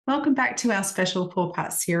Welcome back to our special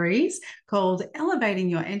four-part series called Elevating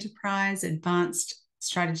Your Enterprise: Advanced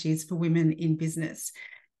Strategies for Women in Business.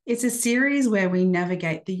 It's a series where we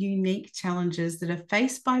navigate the unique challenges that are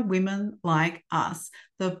faced by women like us,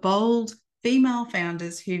 the bold female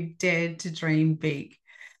founders who've dared to dream big.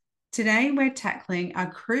 Today, we're tackling a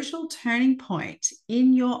crucial turning point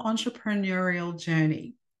in your entrepreneurial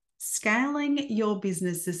journey: scaling your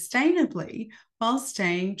business sustainably while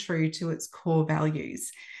staying true to its core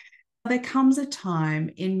values. There comes a time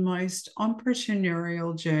in most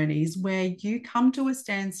entrepreneurial journeys where you come to a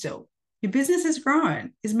standstill. Your business is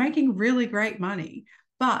grown, is making really great money,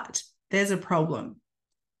 but there's a problem.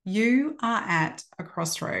 You are at a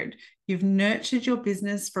crossroad. You've nurtured your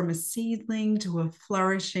business from a seedling to a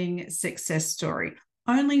flourishing success story,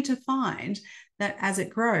 only to find that as it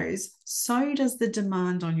grows, so does the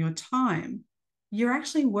demand on your time. You're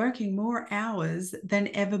actually working more hours than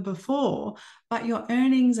ever before, but your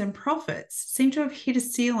earnings and profits seem to have hit a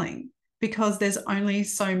ceiling because there's only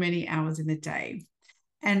so many hours in the day.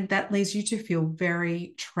 And that leads you to feel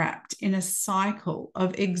very trapped in a cycle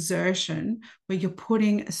of exertion where you're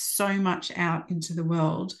putting so much out into the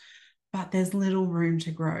world, but there's little room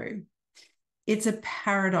to grow. It's a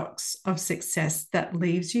paradox of success that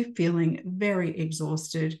leaves you feeling very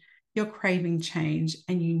exhausted. You're craving change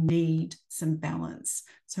and you need some balance.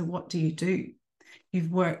 So what do?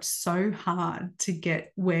 You've worked so hard to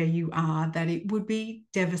get where you are that it would be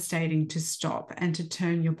devastating to stop and to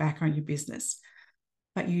turn your back on your business.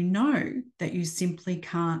 But you know that you simply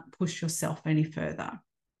can't push yourself any further.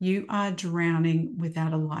 You are drowning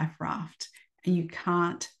without a life raft and you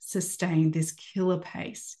can't sustain this killer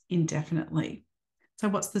pace indefinitely. So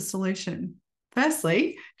what's the solution?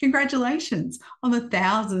 Firstly, congratulations on the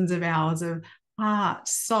thousands of hours of heart,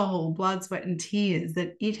 soul, blood, sweat, and tears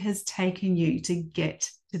that it has taken you to get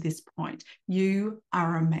to this point. You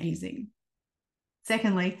are amazing.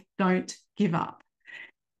 Secondly, don't give up.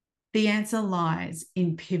 The answer lies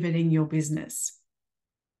in pivoting your business.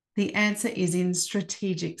 The answer is in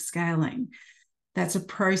strategic scaling. That's a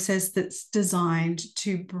process that's designed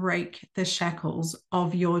to break the shackles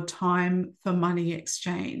of your time for money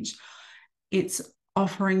exchange. It's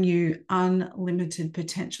offering you unlimited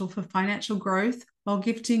potential for financial growth while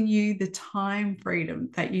gifting you the time freedom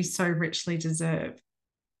that you so richly deserve.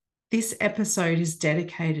 This episode is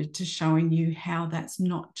dedicated to showing you how that's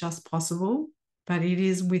not just possible, but it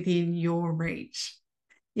is within your reach.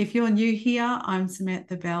 If you're new here, I'm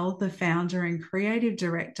Samantha, the founder and creative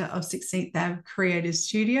director of 16th Ave Creative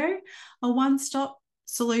Studio, a one-stop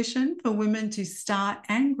solution for women to start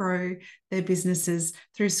and grow their businesses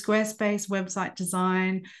through Squarespace website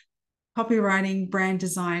design, copywriting, brand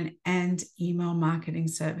design, and email marketing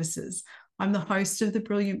services. I'm the host of the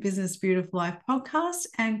Brilliant Business, Beautiful Life podcast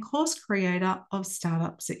and course creator of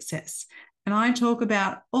Startup Success. And I talk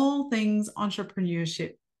about all things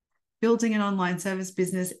entrepreneurship, building an online service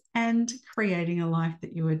business, and creating a life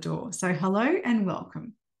that you adore. So hello and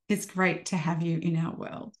welcome. It's great to have you in our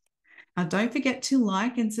world. Now, don't forget to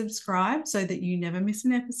like and subscribe so that you never miss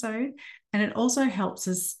an episode. And it also helps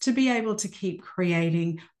us to be able to keep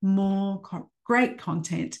creating more great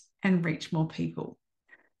content and reach more people.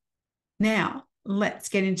 Now, let's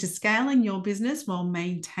get into scaling your business while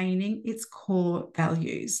maintaining its core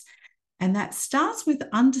values. And that starts with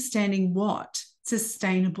understanding what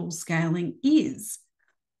sustainable scaling is.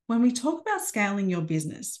 When we talk about scaling your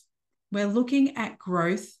business, we're looking at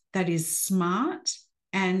growth that is smart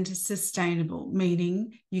and sustainable,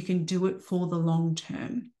 meaning you can do it for the long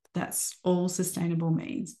term. That's all sustainable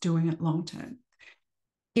means, doing it long term.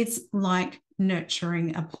 It's like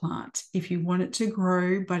nurturing a plant. If you want it to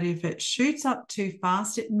grow, but if it shoots up too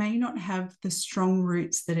fast, it may not have the strong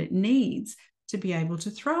roots that it needs to be able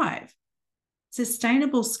to thrive.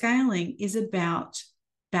 Sustainable scaling is about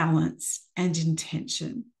balance and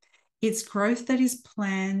intention. It's growth that is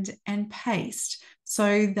planned and paced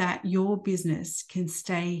so that your business can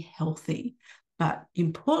stay healthy, but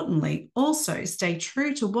importantly, also stay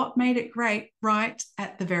true to what made it great right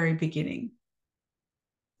at the very beginning.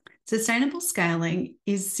 Sustainable scaling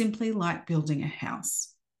is simply like building a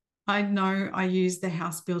house. I know I use the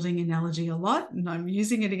house building analogy a lot, and I'm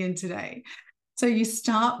using it again today. So you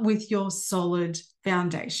start with your solid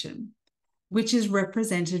foundation, which is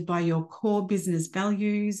represented by your core business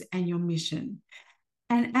values and your mission.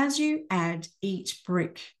 And as you add each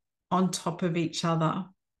brick on top of each other,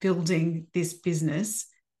 building this business,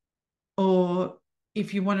 or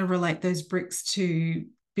if you want to relate those bricks to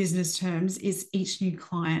business terms, is each new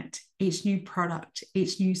client, each new product,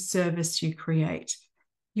 each new service you create.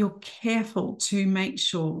 You're careful to make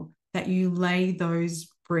sure that you lay those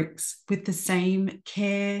bricks with the same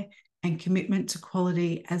care and commitment to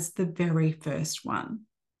quality as the very first one.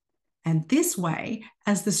 And this way,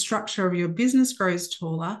 as the structure of your business grows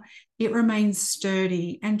taller, it remains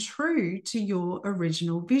sturdy and true to your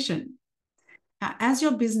original vision. Now, as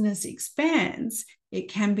your business expands, it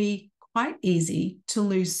can be quite easy to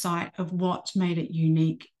lose sight of what made it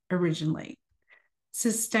unique originally.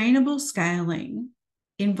 Sustainable scaling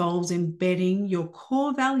involves embedding your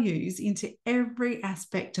core values into every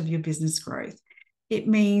aspect of your business growth. It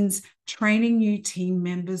means training new team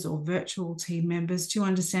members or virtual team members to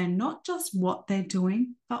understand not just what they're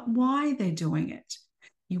doing, but why they're doing it.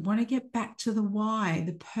 You want to get back to the why,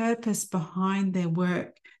 the purpose behind their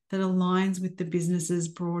work that aligns with the business's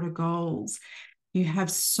broader goals. You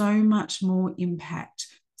have so much more impact,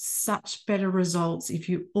 such better results if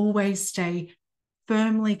you always stay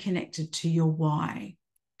firmly connected to your why.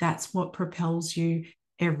 That's what propels you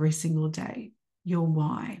every single day, your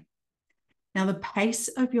why. Now, the pace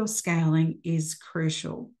of your scaling is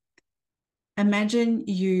crucial. Imagine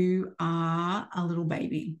you are a little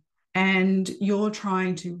baby and you're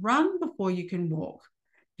trying to run before you can walk.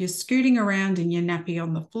 You're scooting around in your nappy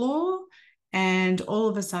on the floor, and all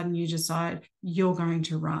of a sudden you decide you're going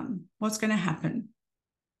to run. What's going to happen?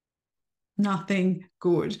 Nothing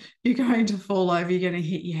good. You're going to fall over, you're going to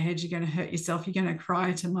hit your head, you're going to hurt yourself, you're going to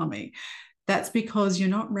cry to mummy. That's because you're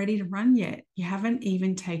not ready to run yet. You haven't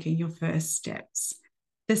even taken your first steps.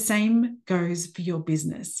 The same goes for your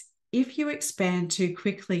business. If you expand too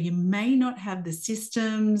quickly, you may not have the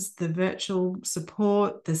systems, the virtual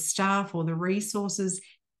support, the staff, or the resources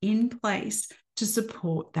in place to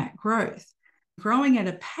support that growth. Growing at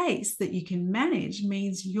a pace that you can manage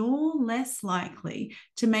means you're less likely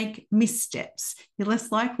to make missteps. You're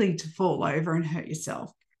less likely to fall over and hurt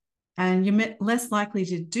yourself. And you're less likely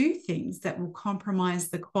to do things that will compromise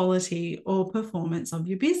the quality or performance of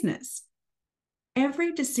your business.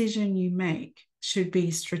 Every decision you make should be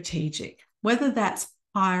strategic, whether that's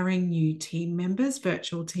hiring new team members,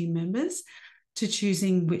 virtual team members, to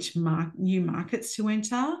choosing which new markets to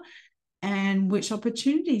enter and which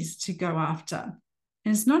opportunities to go after.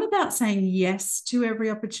 And it's not about saying yes to every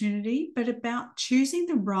opportunity, but about choosing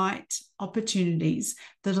the right opportunities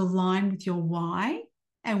that align with your why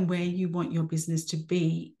and where you want your business to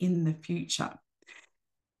be in the future.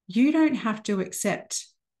 You don't have to accept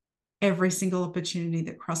every single opportunity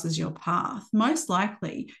that crosses your path. Most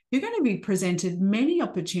likely, you're going to be presented many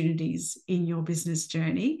opportunities in your business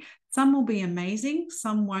journey. Some will be amazing,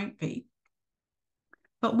 some won't be.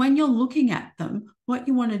 But when you're looking at them, what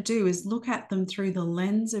you want to do is look at them through the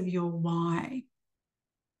lens of your why.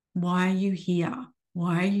 Why are you here?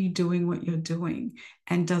 Why are you doing what you're doing?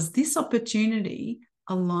 And does this opportunity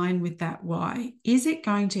align with that why? Is it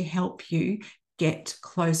going to help you get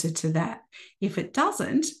closer to that? If it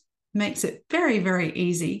doesn't, it makes it very, very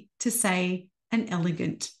easy to say an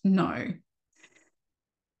elegant no.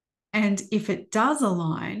 And if it does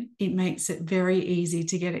align, it makes it very easy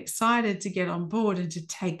to get excited, to get on board and to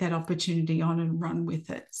take that opportunity on and run with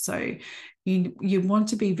it. So you want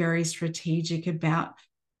to be very strategic about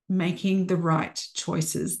making the right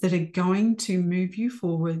choices that are going to move you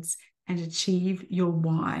forwards and achieve your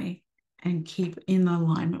why and keep in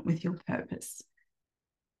alignment with your purpose.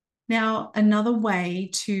 Now, another way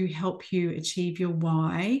to help you achieve your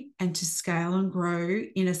why and to scale and grow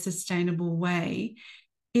in a sustainable way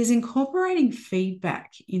is incorporating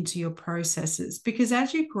feedback into your processes, because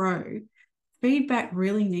as you grow, feedback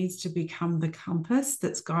really needs to become the compass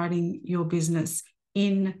that's guiding your business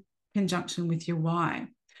in conjunction with your why.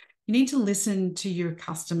 You need to listen to your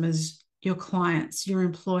customers, your clients, your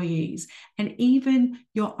employees, and even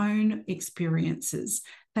your own experiences.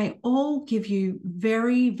 They all give you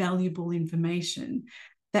very valuable information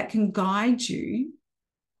that can guide you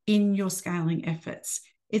in your scaling efforts.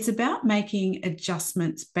 It's about making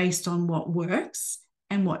adjustments based on what works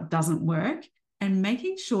and what doesn't work, and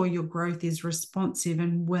making sure your growth is responsive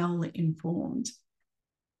and well informed.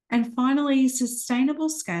 And finally, sustainable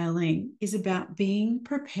scaling is about being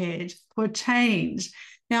prepared for change.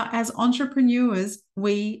 Now, as entrepreneurs,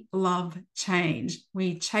 we love change.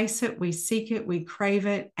 We chase it, we seek it, we crave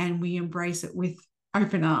it, and we embrace it with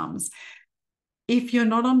open arms. If you're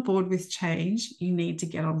not on board with change, you need to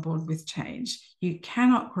get on board with change. You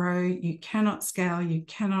cannot grow, you cannot scale, you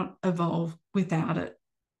cannot evolve without it.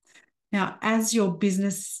 Now, as your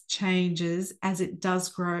business changes, as it does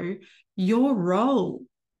grow, your role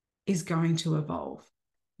is going to evolve.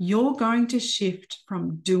 You're going to shift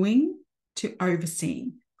from doing to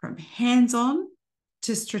overseeing, from hands-on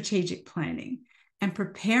to strategic planning. And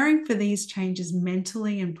preparing for these changes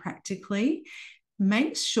mentally and practically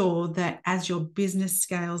Make sure that as your business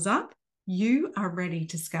scales up, you are ready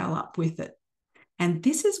to scale up with it. And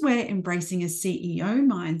this is where embracing a CEO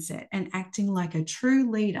mindset and acting like a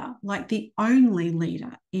true leader, like the only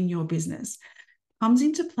leader in your business, comes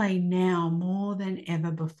into play now more than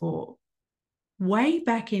ever before. Way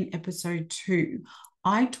back in episode 2,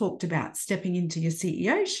 I talked about stepping into your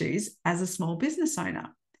CEO shoes as a small business owner,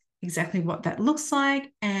 exactly what that looks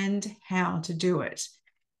like and how to do it.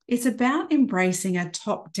 It's about embracing a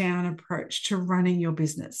top-down approach to running your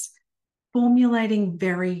business, formulating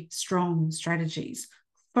very strong strategies,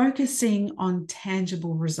 focusing on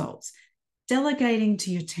tangible results, delegating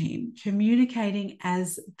to your team, communicating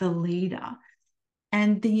as the leader,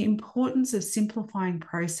 and the importance of simplifying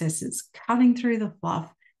processes, cutting through the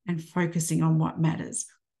fluff, and focusing on what matters.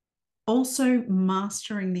 Also,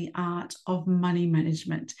 mastering the art of money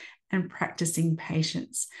management and practicing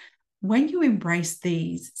patience. When you embrace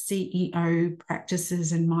these CEO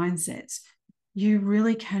practices and mindsets, you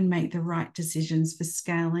really can make the right decisions for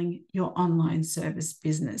scaling your online service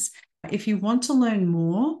business. If you want to learn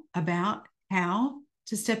more about how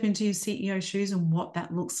to step into your CEO shoes and what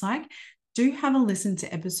that looks like, do have a listen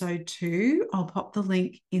to episode 2. I'll pop the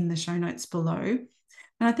link in the show notes below.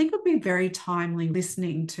 And I think it would be very timely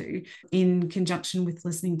listening to, in conjunction with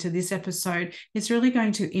listening to this episode. It's really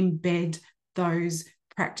going to embed those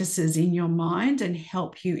practices in your mind and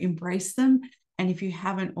help you embrace them. And if you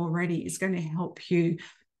haven't already, it's going to help you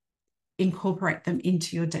incorporate them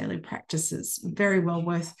into your daily practices. Very well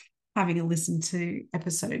worth having a listen to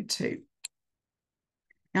episode 2.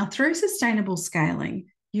 Now, through sustainable scaling,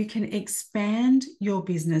 you can expand your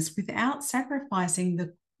business without sacrificing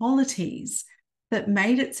the qualities that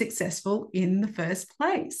made it successful in the first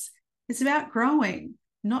place. It's about growing,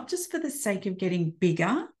 not just for the sake of getting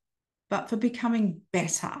bigger, but for becoming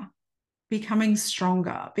better, becoming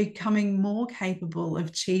stronger, becoming more capable of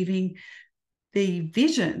achieving the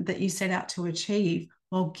vision that you set out to achieve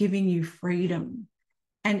while giving you freedom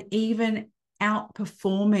and even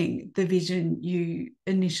outperforming the vision you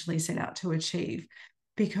initially set out to achieve,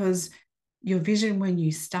 because your vision when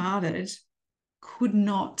you started could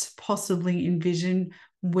not possibly envision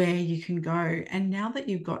where you can go. And now that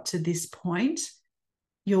you've got to this point,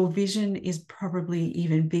 your vision is probably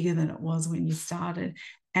even bigger than it was when you started.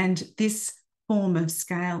 And this form of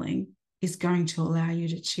scaling is going to allow you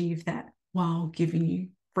to achieve that while giving you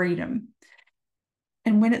freedom.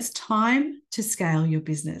 And when it's time to scale your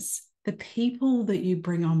business, the people that you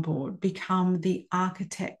bring on board become the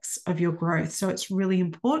architects of your growth. So it's really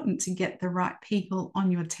important to get the right people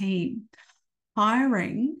on your team.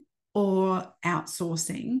 Hiring or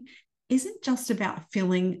outsourcing isn't just about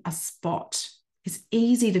filling a spot. It's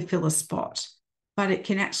easy to fill a spot, but it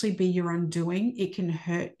can actually be your undoing. It can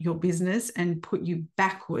hurt your business and put you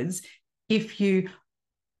backwards if you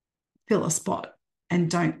fill a spot and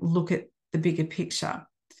don't look at the bigger picture.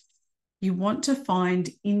 You want to find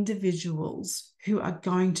individuals who are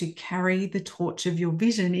going to carry the torch of your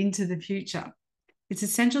vision into the future. It's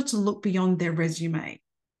essential to look beyond their resume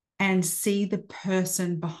and see the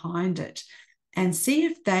person behind it and see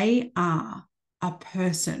if they are a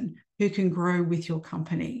person who can grow with your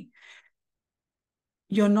company.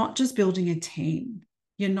 You're not just building a team.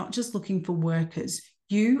 You're not just looking for workers.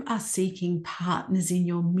 You are seeking partners in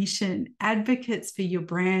your mission, advocates for your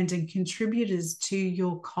brand, and contributors to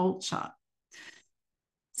your culture.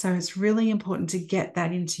 So it's really important to get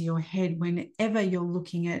that into your head whenever you're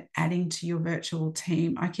looking at adding to your virtual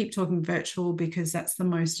team. I keep talking virtual because that's the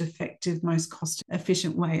most effective, most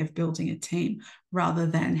cost-efficient way of building a team rather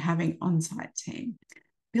than having on-site team.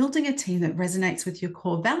 Building a team that resonates with your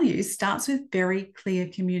core values starts with very clear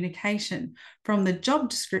communication, from the job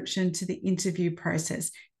description to the interview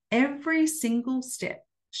process. Every single step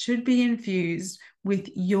should be infused with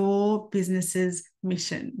your business's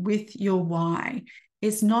mission, with your why.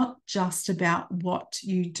 It's not just about what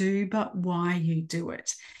you do, but why you do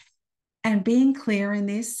it. And being clear in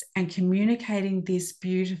this and communicating this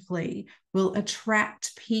beautifully will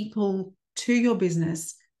attract people to your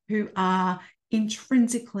business who are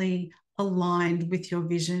intrinsically aligned with your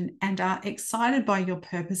vision and are excited by your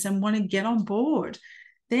purpose and want to get on board.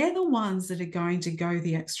 They're the ones that are going to go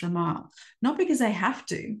the extra mile, not because they have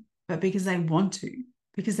to, but because they want to,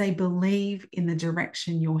 because they believe in the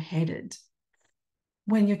direction you're headed.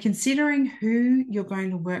 When you're considering who you're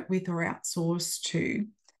going to work with or outsource to,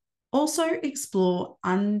 also explore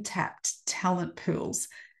untapped talent pools.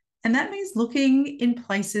 And that means looking in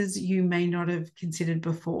places you may not have considered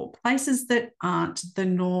before, places that aren't the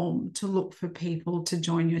norm to look for people to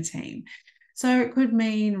join your team. So it could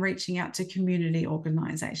mean reaching out to community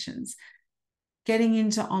organisations, getting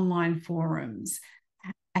into online forums,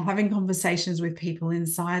 and having conversations with people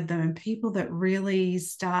inside them, and people that really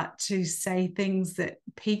start to say things that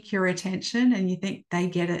pique your attention and you think they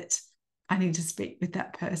get it. I need to speak with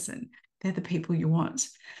that person. They're the people you want.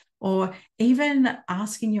 Or even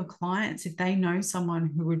asking your clients if they know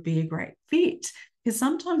someone who would be a great fit, because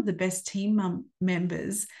sometimes the best team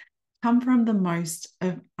members come from the most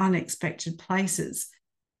of unexpected places.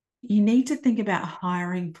 You need to think about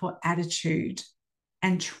hiring for attitude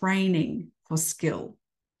and training for skill.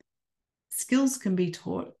 Skills can be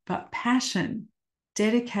taught, but passion,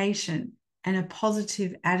 dedication, and a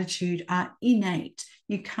positive attitude are innate.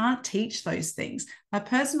 You can't teach those things. A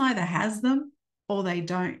person either has them or they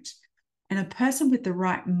don't. And a person with the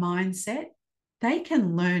right mindset, they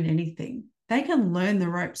can learn anything. They can learn the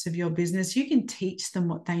ropes of your business. You can teach them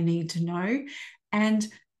what they need to know, and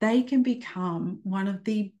they can become one of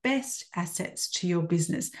the best assets to your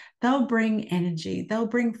business. They'll bring energy, they'll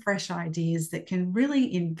bring fresh ideas that can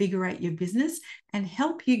really invigorate your business and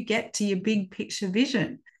help you get to your big picture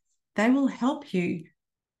vision. They will help you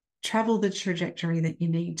travel the trajectory that you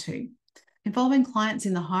need to. Involving clients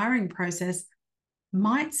in the hiring process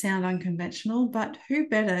might sound unconventional, but who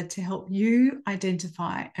better to help you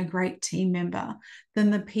identify a great team member than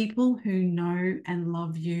the people who know and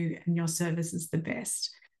love you and your services the best?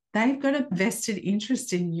 They've got a vested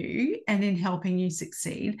interest in you and in helping you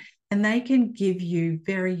succeed, and they can give you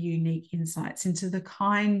very unique insights into the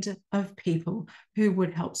kind of people who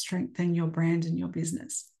would help strengthen your brand and your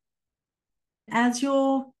business. As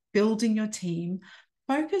you're building your team,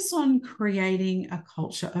 focus on creating a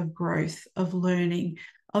culture of growth, of learning,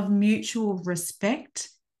 of mutual respect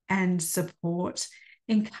and support.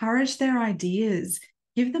 Encourage their ideas,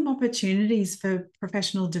 give them opportunities for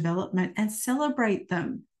professional development, and celebrate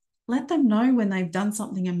them. Let them know when they've done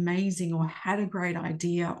something amazing or had a great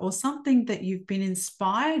idea or something that you've been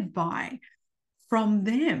inspired by from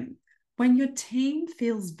them. When your team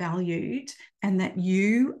feels valued and that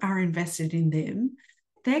you are invested in them,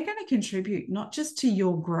 they're going to contribute not just to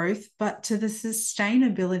your growth, but to the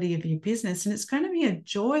sustainability of your business. And it's going to be a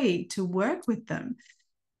joy to work with them.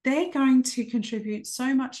 They're going to contribute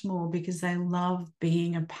so much more because they love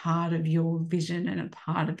being a part of your vision and a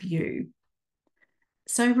part of you.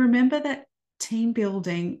 So remember that team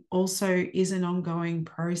building also is an ongoing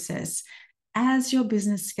process. As your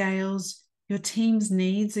business scales, your team's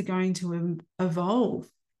needs are going to evolve.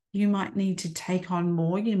 You might need to take on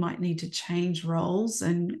more. You might need to change roles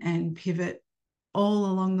and pivot all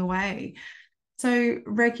along the way. So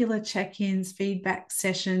regular check-ins, feedback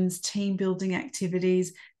sessions, team building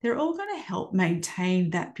activities, they're all going to help maintain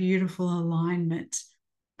that beautiful alignment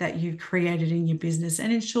that you've created in your business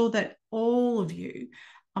and ensure that all of you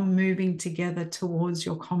are moving together towards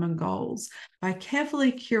your common goals. By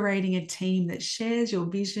carefully curating a team that shares your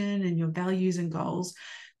vision and your values and goals,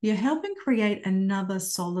 you're helping create another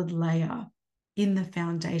solid layer in the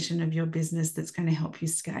foundation of your business that's going to help you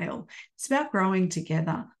scale. It's about growing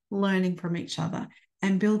together, learning from each other,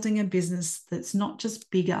 and building a business that's not just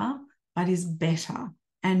bigger, but is better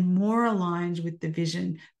and more aligned with the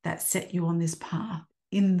vision that set you on this path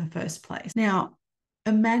in the first place. Now,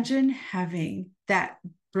 imagine having that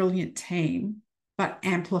brilliant team, but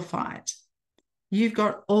amplified. You've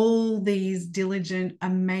got all these diligent,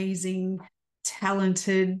 amazing,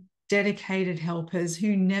 talented, dedicated helpers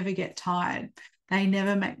who never get tired. They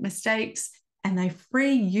never make mistakes, and they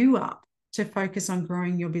free you up to focus on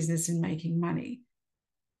growing your business and making money.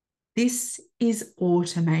 This is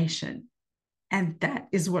automation. And that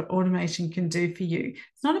is what automation can do for you.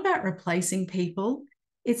 It's not about replacing people.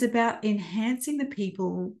 It's about enhancing the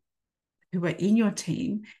people who are in your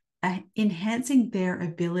team, enhancing their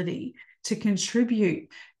ability to contribute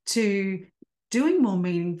to doing more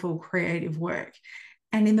meaningful, creative work.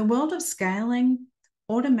 And in the world of scaling,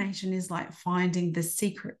 automation is like finding the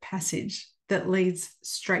secret passage that leads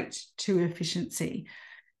straight to efficiency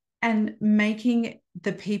and making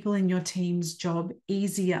the people in your team's job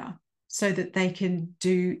easier so that they can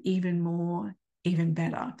do even more, even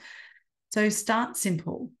better. So start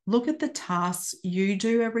simple. Look at the tasks you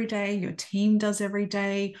do every day, your team does every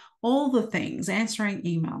day, all the things: answering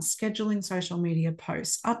emails, scheduling social media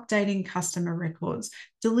posts, updating customer records,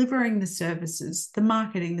 delivering the services, the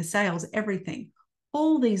marketing, the sales, everything.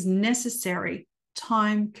 All these necessary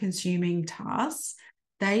time-consuming tasks,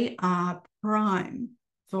 they are prime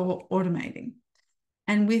for automating.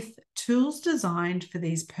 And with tools designed for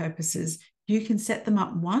these purposes, you can set them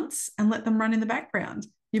up once and let them run in the background.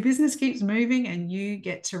 Your business keeps moving and you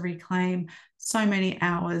get to reclaim so many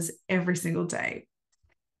hours every single day.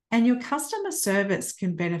 And your customer service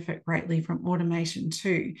can benefit greatly from automation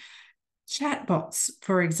too. Chatbots,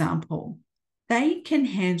 for example, they can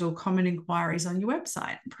handle common inquiries on your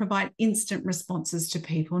website, provide instant responses to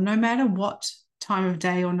people, no matter what time of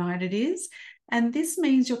day or night it is. And this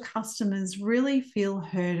means your customers really feel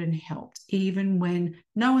heard and helped, even when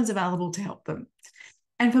no one's available to help them.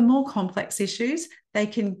 And for more complex issues, they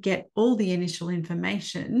can get all the initial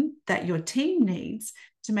information that your team needs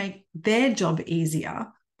to make their job easier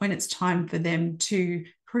when it's time for them to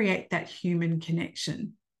create that human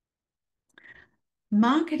connection.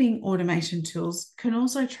 Marketing automation tools can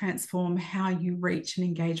also transform how you reach and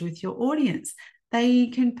engage with your audience. They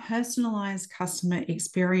can personalize customer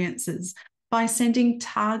experiences by sending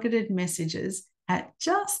targeted messages at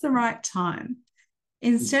just the right time.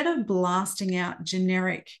 Instead of blasting out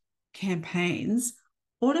generic campaigns,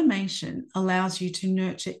 automation allows you to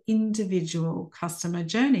nurture individual customer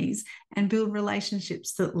journeys and build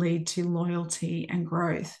relationships that lead to loyalty and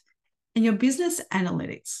growth. And your business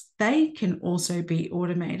analytics, they can also be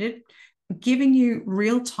automated, giving you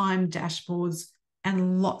real-time dashboards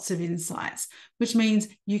and lots of insights, which means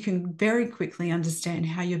you can very quickly understand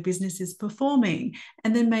how your business is performing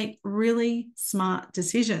and then make really smart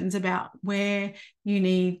decisions about where you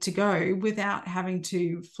need to go without having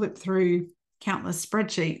to flip through countless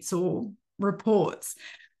spreadsheets or reports.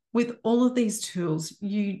 With all of these tools,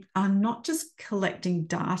 you are not just collecting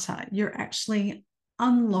data, you're actually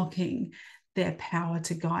unlocking their power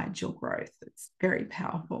to guide your growth. It's very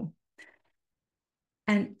powerful.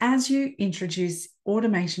 And as you introduce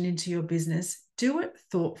automation into your business, do it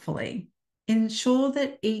thoughtfully. Ensure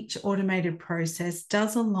that each automated process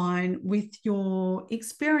does align with your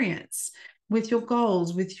experience, with your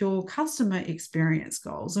goals, with your customer experience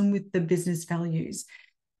goals, and with the business values.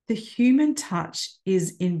 The human touch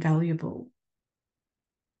is invaluable.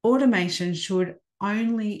 Automation should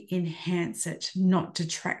only enhance it, not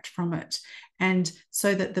detract from it, and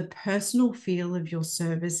so that the personal feel of your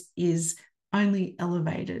service is only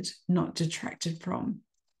elevated, not detracted from.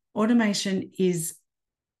 Automation is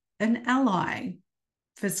an ally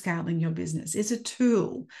for scaling your business. It's a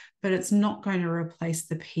tool, but it's not going to replace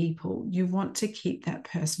the people. You want to keep that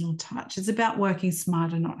personal touch. It's about working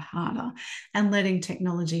smarter, not harder, and letting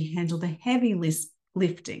technology handle the heavy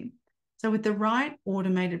lifting. So with the right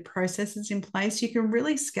automated processes in place, you can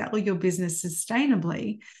really scale your business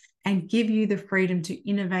sustainably and give you the freedom to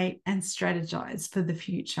innovate and strategize for the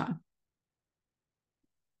future.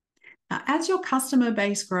 Now, as your customer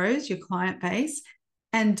base grows, your client base,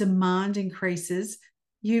 and demand increases,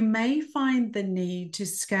 you may find the need to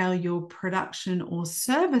scale your production or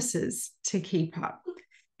services to keep up.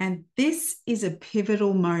 And this is a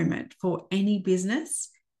pivotal moment for any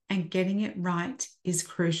business, and getting it right is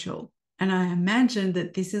crucial. And I imagine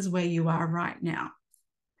that this is where you are right now.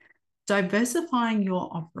 Diversifying your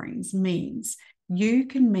offerings means you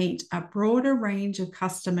can meet a broader range of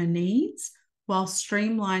customer needs while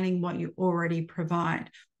streamlining what you already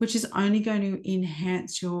provide, which is only going to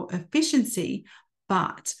enhance your efficiency,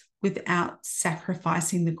 but without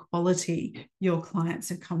sacrificing the quality your clients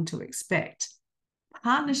have come to expect.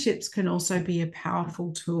 Partnerships can also be a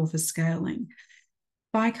powerful tool for scaling.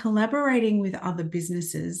 By collaborating with other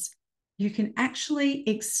businesses, you can actually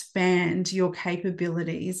expand your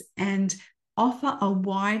capabilities and offer a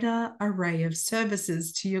wider array of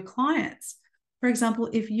services to your clients. For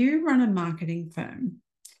example, if you run a marketing firm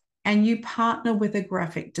and you partner with a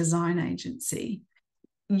graphic design agency,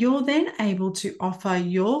 you're then able to offer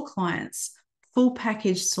your clients full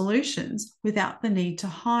package solutions without the need to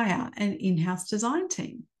hire an in-house design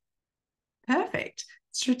team. Perfect.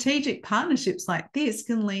 Strategic partnerships like this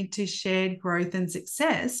can lead to shared growth and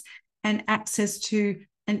success and access to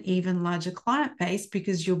an even larger client base,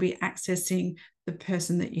 because you'll be accessing the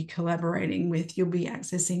person that you're collaborating with. You'll be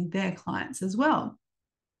accessing their clients as well.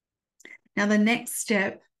 Now, the next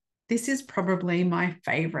step, this is probably my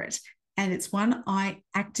favorite, and it's one I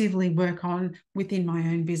actively work on within my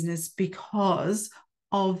own business because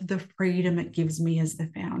of the freedom it gives me as the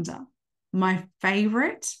founder. My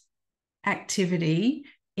favorite activity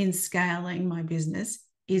in scaling my business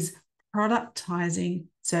is productizing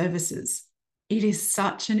services. It is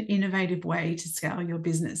such an innovative way to scale your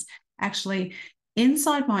business. Actually,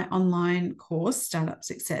 inside my online course, Startup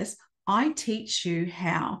Success, I teach you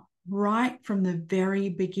how, right from the very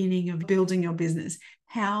beginning of building your business,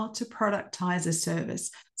 how to productize a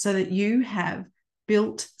service so that you have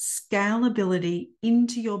built scalability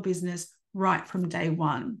into your business right from day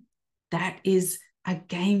one. That is a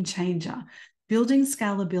game changer. Building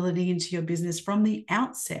scalability into your business from the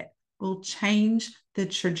outset will change the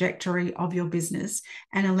trajectory of your business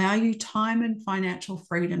and allow you time and financial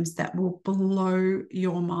freedoms that will blow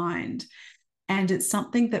your mind. And it's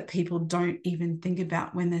something that people don't even think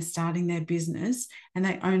about when they're starting their business, and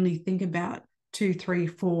they only think about 2, 3,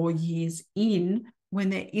 4 years in, when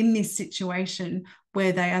they're in this situation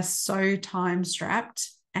where they are so time strapped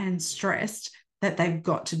and stressed that they've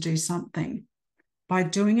got to do something. By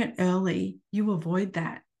doing it early, you avoid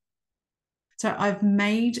that. So I've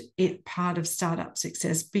made it part of Startup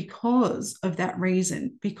Success because of that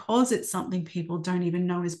reason, because it's something people don't even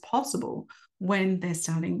know is possible when they're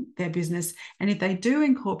starting their business. And if they do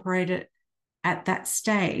incorporate it at that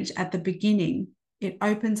stage, at the beginning, it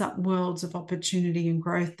opens up worlds of opportunity and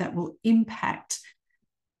growth that will impact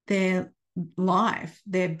their life,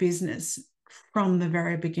 their business from the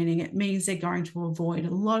very beginning. It means they're going to avoid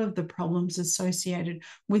a lot of the problems associated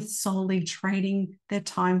with solely trading their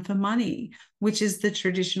time for money, which is the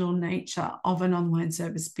traditional nature of an online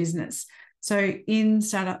service business. So in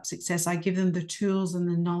Startup Success, I give them the tools and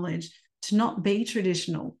the knowledge to not be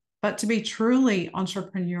traditional, but to be truly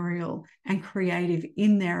entrepreneurial and creative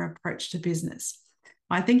in their approach to business.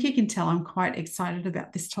 I think you can tell I'm quite excited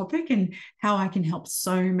about this topic and how I can help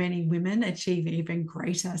so many women achieve even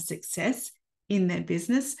greater success in their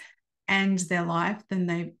business and their life than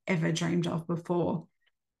they've ever dreamed of before.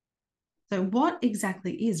 So what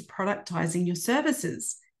exactly is productizing your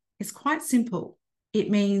services? It's quite simple.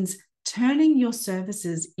 It means turning your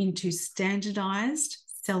services into standardized,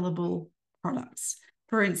 sellable products.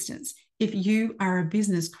 For instance, if you are a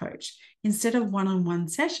business coach, instead of one-on-one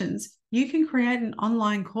sessions, you can create an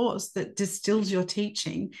online course that distills your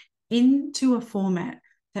teaching into a format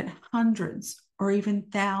that hundreds or even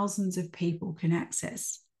thousands of people can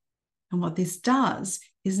access. And what this does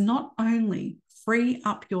is not only free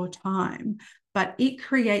up your time, but it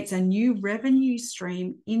creates a new revenue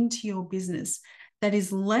stream into your business that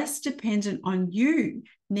is less dependent on you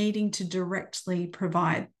needing to directly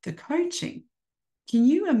provide the coaching. Can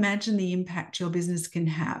you imagine the impact your business can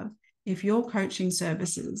have if your coaching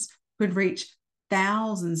services could reach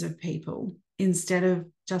thousands of people instead of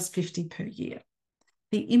just 50 per year?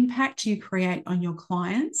 The impact you create on your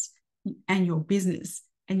clients and your business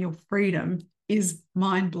and your freedom is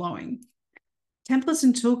mind-blowing. Templates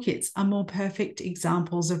and toolkits are more perfect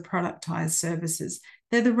examples of productized services.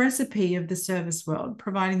 They're the recipe of the service world,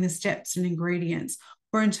 providing the steps and ingredients,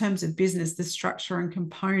 or in terms of business, the structure and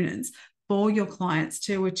components for your clients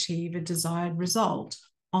to achieve a desired result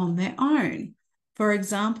on their own. For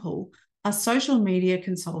example, a social media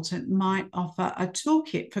consultant might offer a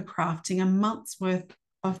toolkit for crafting a month's worth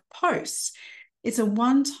of posts. It's a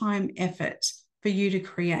one-time effort for you to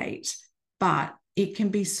create, but it can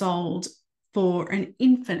be sold for an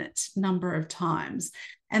infinite number of times.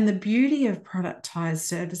 And the beauty of productized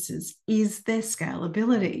services is their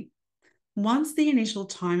scalability. Once the initial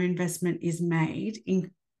time investment is made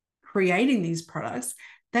in creating these products,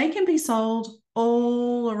 they can be sold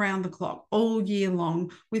all around the clock, all year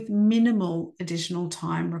long, with minimal additional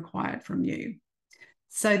time required from you.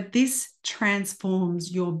 So this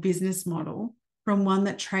transforms your business model from one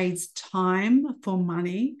that trades time for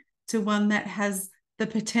money to one that has the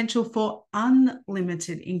potential for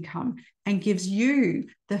unlimited income and gives you,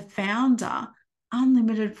 the founder,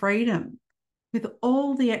 unlimited freedom. With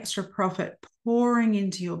all the extra profit pouring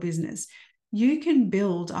into your business, you can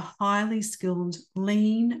build a highly skilled,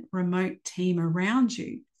 lean, remote team around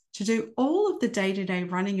you to do all of the day-to-day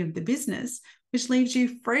running of the business, which leaves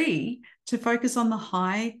you free to focus on the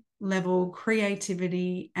high-level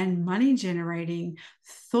creativity and money-generating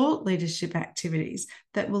thought leadership activities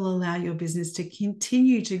that will allow your business to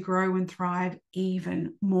continue to grow and thrive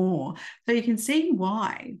even more. So you can see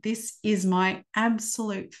why this is my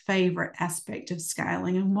absolute favorite aspect of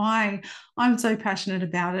scaling and why I'm so passionate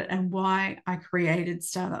about it and why I created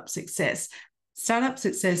Startup Success. Startup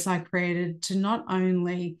Success I created to not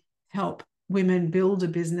only help women build a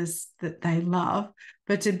business that they love,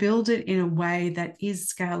 but to build it in a way that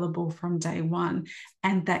is scalable from day one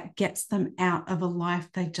and that gets them out of a life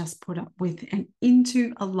they just put up with and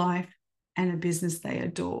into a life and a business they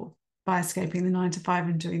adore by escaping the 9-to-5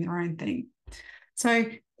 and doing their own thing. So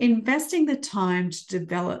investing the time to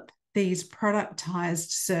develop these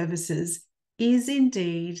productized services is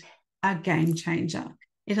indeed a game changer.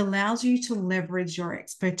 It allows you to leverage your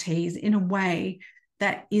expertise in a way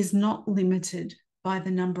that is not limited by the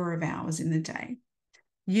number of hours in the day.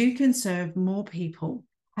 You can serve more people,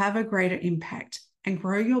 have a greater impact, and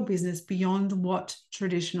grow your business beyond what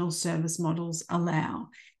traditional service models allow.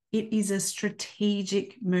 It is a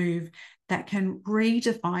strategic move that can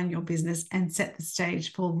redefine your business and set the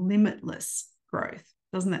stage for limitless growth.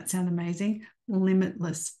 Doesn't that sound amazing?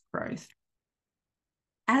 Limitless growth.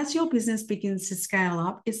 As your business begins to scale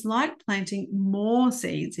up, it's like planting more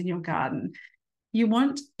seeds in your garden. You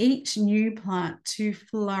want each new plant to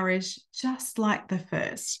flourish just like the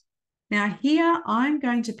first. Now, here I'm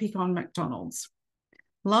going to pick on McDonald's.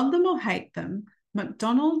 Love them or hate them,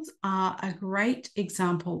 McDonald's are a great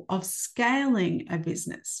example of scaling a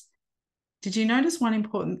business. Did you notice one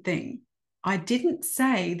important thing? I didn't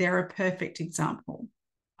say they're a perfect example.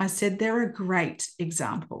 I said they're a great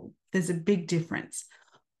example. There's a big difference.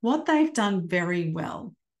 What they've done very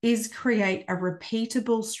well is create a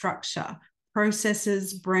repeatable structure,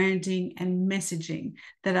 processes, branding, and messaging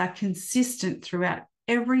that are consistent throughout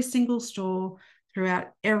every single store, throughout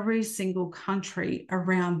every single country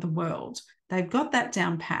around the world. They've got that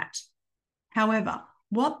down pat. However,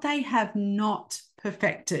 what they have not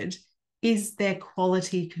perfected is their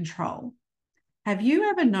quality control. Have you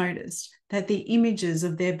ever noticed that the images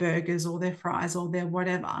of their burgers or their fries or their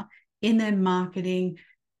whatever in their marketing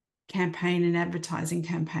campaign and advertising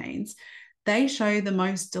campaigns, they show the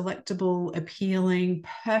most delectable, appealing,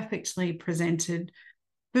 perfectly presented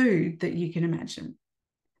food that you can imagine?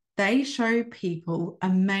 They show people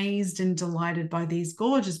amazed and delighted by these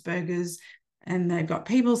gorgeous burgers, and they've got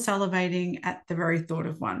people salivating at the very thought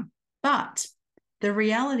of one. But the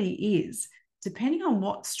reality is, depending on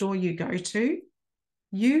what store you go to,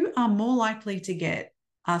 you are more likely to get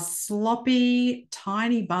a sloppy,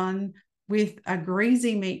 tiny bun with a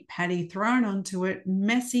greasy meat patty thrown onto it,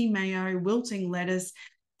 messy mayo, wilting lettuce,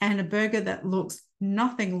 and a burger that looks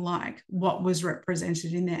nothing like what was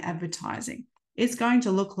represented in their advertising. It's going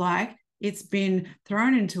to look like it's been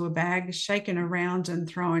thrown into a bag, shaken around, and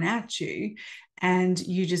thrown at you, and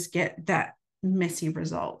you just get that messy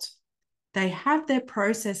result. They have their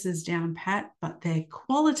processes down pat, but their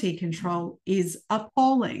quality control is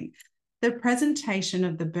appalling. The presentation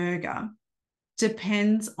of the burger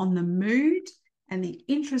depends on the mood and the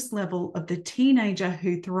interest level of the teenager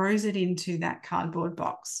who throws it into that cardboard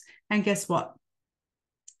box. And guess what?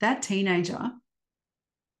 That teenager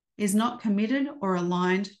is not committed or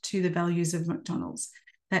aligned to the values of McDonald's.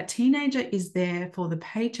 That teenager is there for the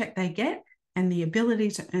paycheck they get and the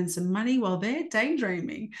ability to earn some money while they're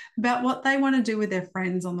daydreaming about what they want to do with their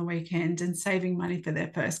friends on the weekend and saving money for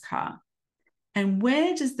their first car. And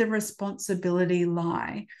where does the responsibility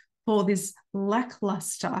lie for this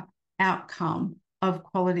lackluster outcome of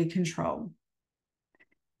quality control?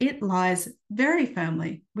 It lies very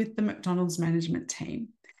firmly with the McDonald's management team.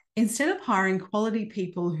 Instead of hiring quality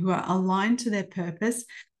people who are aligned to their purpose,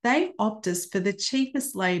 they opt us for the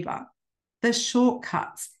cheapest labor, the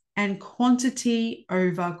shortcuts, and quantity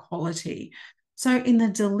over quality. So in the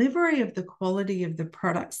delivery of the quality of the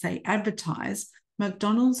products they advertise,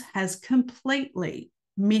 McDonald's has completely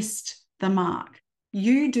missed the mark.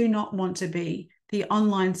 You do not want to be the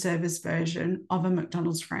online service version of a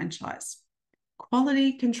McDonald's franchise.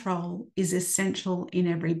 Quality control is essential in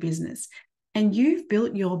every business, and you've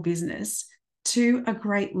built your business to a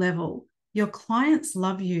great level. Your clients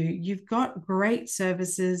love you. You've got great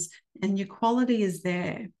services and your quality is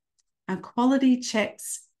there. And quality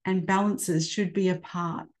checks and balances should be a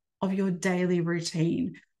part of your daily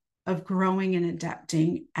routine of growing and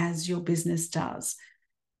adapting as your business does.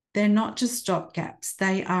 They're not just stopgaps.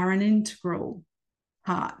 They are an integral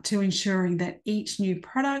part to ensuring that each new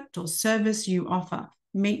product or service you offer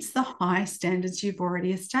meets the high standards you've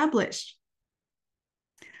already established.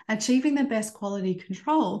 Achieving the best quality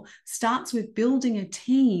control starts with building a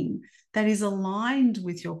team that is aligned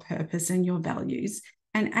with your purpose and your values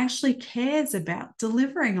and actually cares about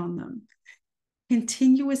delivering on them.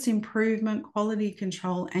 Continuous improvement, quality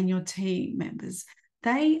control, and your team members,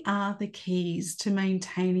 they are the keys to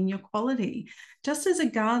maintaining your quality. Just as a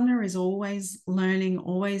gardener is always learning,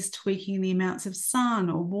 always tweaking the amounts of sun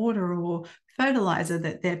or water or fertilizer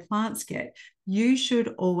that their plants get, you should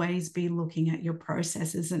always be looking at your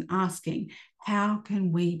processes and asking, how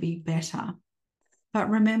can we be better? But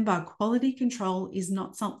remember, quality control is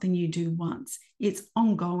not something you do once. It's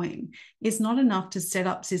ongoing. It's not enough to set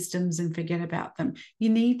up systems and forget about them. You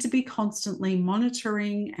need to be constantly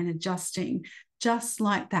monitoring and adjusting, just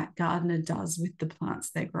like that gardener does with the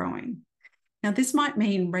plants they're growing. Now, this might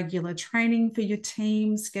mean regular training for your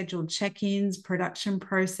team, scheduled check-ins, production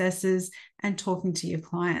processes, and talking to your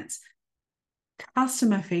clients.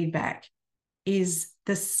 Customer feedback is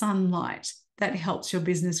the sunlight that helps your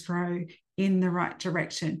business grow in the right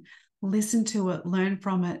direction. Listen to it, learn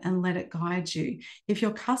from it, and let it guide you. If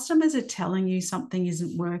your customers are telling you something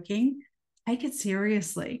isn't working, take it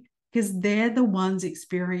seriously because they're the ones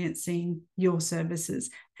experiencing your services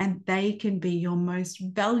and they can be your most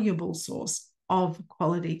valuable source of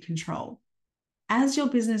quality control. As your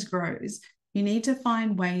business grows, you need to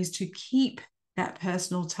find ways to keep that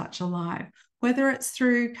personal touch alive, whether it's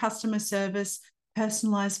through customer service,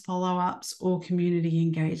 personalized follow-ups, or community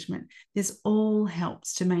engagement. This all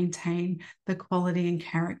helps to maintain the quality and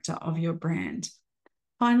character of your brand.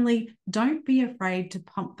 Finally, don't be afraid to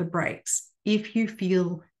pump the brakes if you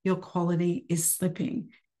feel your quality is slipping.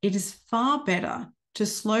 It is far better to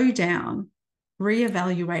slow down,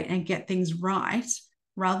 reevaluate, and get things right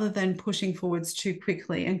rather than pushing forwards too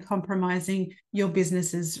quickly and compromising your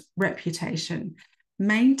business's reputation.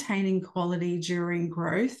 Maintaining quality during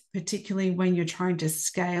growth, particularly when you're trying to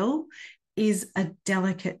scale, is a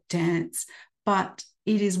delicate dance, but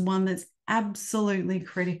it is one that's absolutely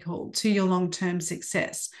critical to your long-term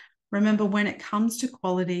success. Remember, when it comes to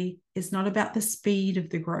quality, it's not about the speed of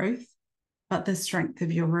the growth, but the strength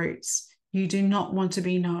of your roots. You do not want to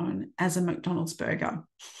be known as a McDonald's burger.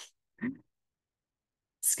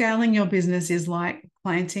 Scaling your business is like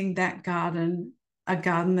planting that garden, a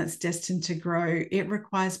garden that's destined to grow. It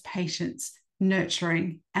requires patience,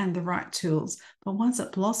 nurturing, and the right tools. But once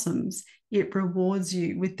it blossoms, it rewards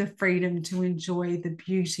you with the freedom to enjoy the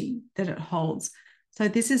beauty that it holds. So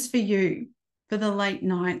this is for you, for the late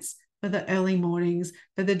nights, for the early mornings,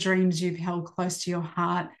 for the dreams you've held close to your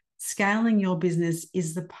heart. Scaling your business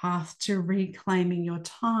is the path to reclaiming your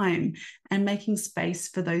time and making space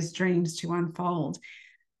for those dreams to unfold.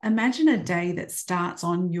 Imagine a day that starts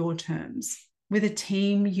on your terms, with a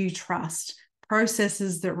team you trust,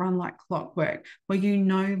 processes that run like clockwork, where you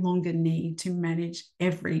no longer need to manage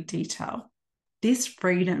every detail. This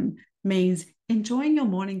freedom means enjoying your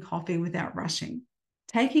morning coffee without rushing,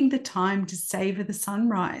 taking the time to savor the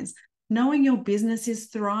sunrise, knowing your business is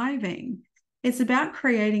thriving. It's about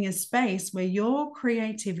creating a space where your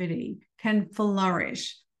creativity can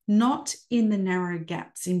flourish, not in the narrow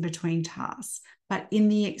gaps in between tasks, but in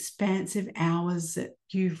the expansive hours that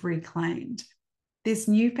you've reclaimed. This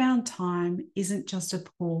newfound time isn't just a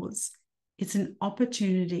pause. It's an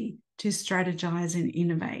opportunity to strategize and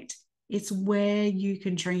innovate. It's where you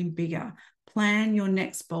can dream bigger, plan your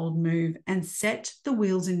next bold move, and set the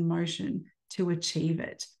wheels in motion to achieve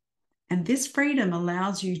it. And this freedom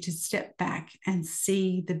allows you to step back and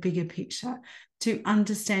see the bigger picture, to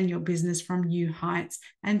understand your business from new heights,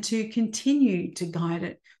 and to continue to guide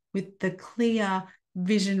it with the clear,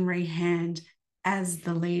 visionary hand as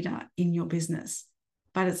the leader in your business.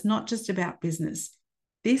 But it's not just about business.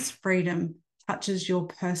 This freedom touches your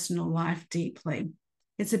personal life deeply.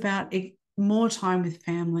 It's about more time with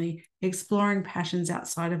family, exploring passions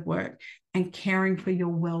outside of work, and caring for your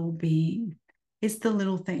well-being. It's the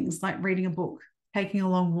little things like reading a book, taking a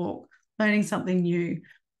long walk, learning something new,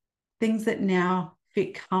 things that now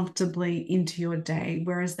fit comfortably into your day,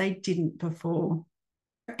 whereas they didn't before.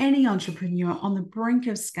 For any entrepreneur on the brink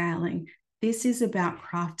of scaling, this is about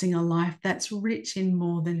crafting a life that's rich in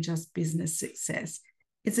more than just business success.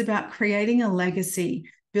 It's about creating a legacy,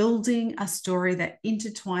 building a story that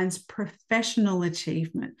intertwines professional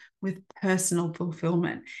achievement with personal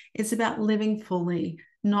fulfillment. It's about living fully,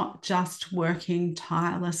 not just working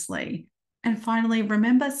tirelessly. And finally,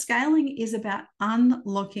 remember, scaling is about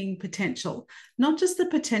unlocking potential, not just the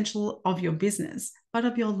potential of your business, but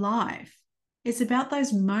of your life. It's about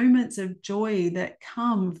those moments of joy that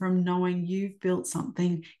come from knowing you've built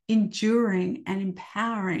something enduring and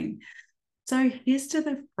empowering. So here's to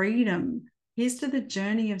the freedom, here's to the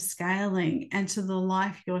journey of scaling and to the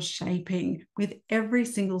life you're shaping with every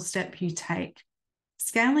single step you take.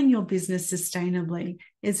 Scaling your business sustainably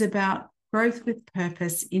is about growth with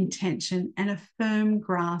purpose, intention, and a firm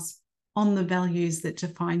grasp on the values that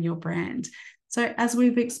define your brand. So as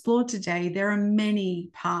we've explored today, there are many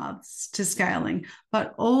paths to scaling,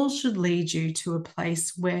 but all should lead you to a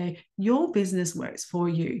place where your business works for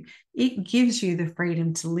you. It gives you the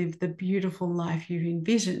freedom to live the beautiful life you've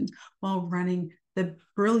envisioned while running the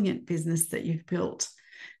brilliant business that you've built.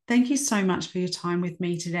 Thank you so much for your time with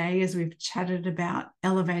me today as we've chatted about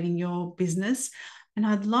elevating your business. And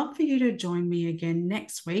I'd love for you to join me again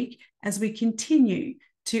next week as we continue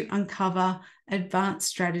to uncover advanced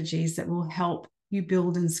strategies that will help you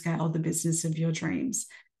build and scale the business of your dreams.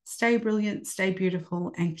 Stay brilliant, stay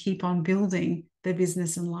beautiful, and keep on building the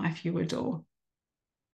business and life you adore.